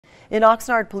In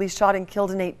Oxnard, police shot and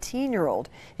killed an 18-year-old.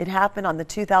 It happened on the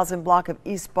 2000 block of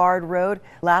East Bard Road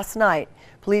last night.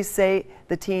 Police say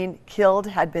the teen killed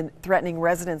had been threatening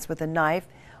residents with a knife.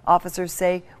 Officers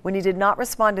say when he did not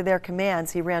respond to their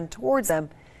commands, he ran towards them.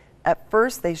 At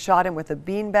first, they shot him with a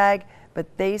beanbag,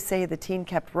 but they say the teen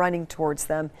kept running towards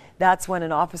them. That's when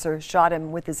an officer shot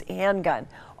him with his handgun.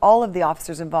 All of the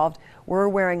officers involved were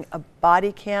wearing a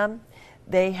body cam.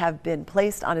 They have been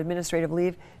placed on administrative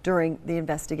leave during the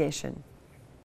investigation.